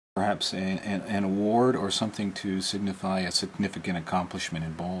perhaps an award or something to signify a significant accomplishment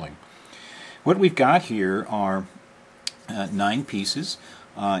in bowling. What we've got here are 9 pieces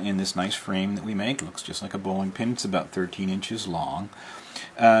in this nice frame that we make. It looks just like a bowling pin. It's about 13 inches long.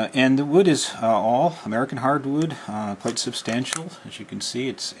 And the wood is all American hardwood, quite substantial. As you can see,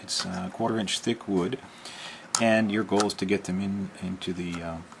 it's a 1/4 inch thick wood, and your goal is to get them into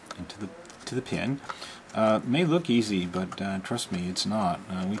the pin. May look easy, but trust me, it's not.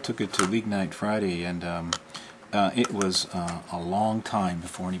 We took it to League Night Friday, and it was a long time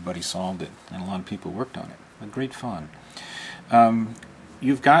before anybody solved it, and a lot of people worked on it. But great fun.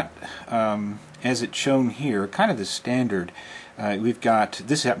 You've got, as it's shown here, kind of the standard. We've got,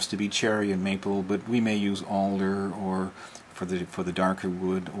 this happens to be cherry and maple, but we may use alder, or for the darker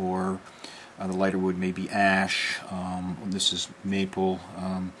wood, or the lighter wood may be ash. This is maple.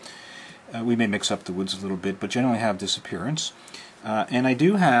 We may mix up the woods a little bit, but generally have this appearance. And I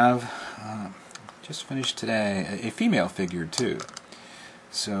do have, just finished today, a female figure too.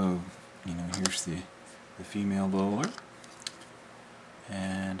 So, you know, here's the female bowler,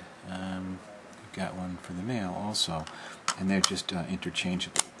 and we've got one for the male also, and they're just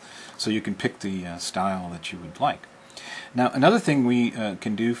interchangeable. So you can pick the style that you would like. Now, another thing we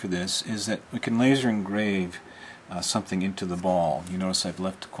can do for this is that we can laser engrave something into the ball. You notice I've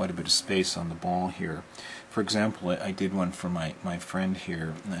left quite a bit of space on the ball here. For example, I did one for my friend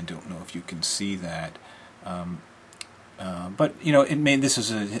here, and I don't know if you can see that. But you know, it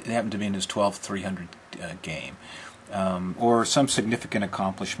happened to be in his 12th 300 game, or some significant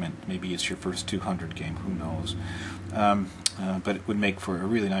accomplishment. Maybe it's your first 200 game. Who knows? But it would make for a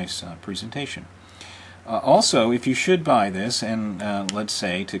really nice presentation. Also, if you should buy this, and let's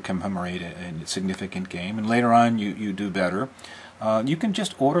say to commemorate a significant game, and later on you do better, you can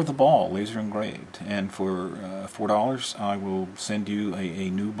just order the ball laser engraved, and for $4 I will send you a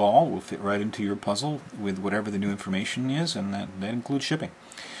new ball. Will fit right into your puzzle with whatever the new information is, and that includes shipping.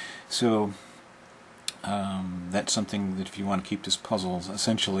 So that's something that if you want to keep this puzzle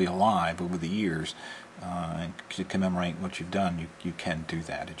essentially alive over the years, and to commemorate what you've done, you can do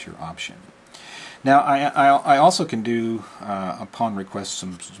that. It's your option. Now, I also can do, upon request,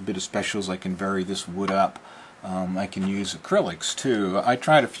 some bit of specials. I can vary this wood up. I can use acrylics too. I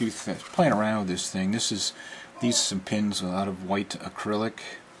tried a few things, playing around with this thing. These are some pins out of white acrylic.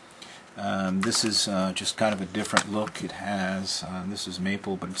 This is just kind of a different look it has. This is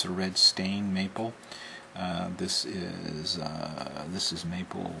maple, but it's a red stain maple. This is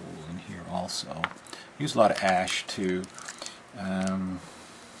maple in here also. Use a lot of ash too.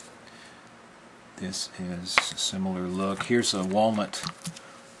 This is a similar look. Here's a walnut.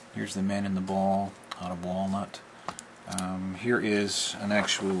 Here's the man in the ball out of walnut. Here is an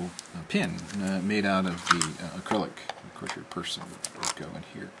actual pin made out of the acrylic. Of course, your person would go in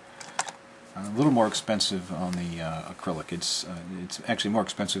here. A little more expensive on the acrylic. It's actually more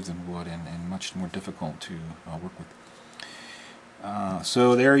expensive than wood, and much more difficult to work with.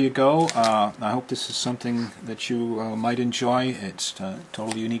 So there you go. I hope this is something that you might enjoy. It's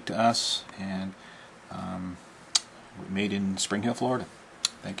totally unique to us, and made in Spring Hill, Florida.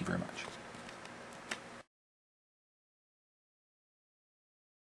 Thank you very much.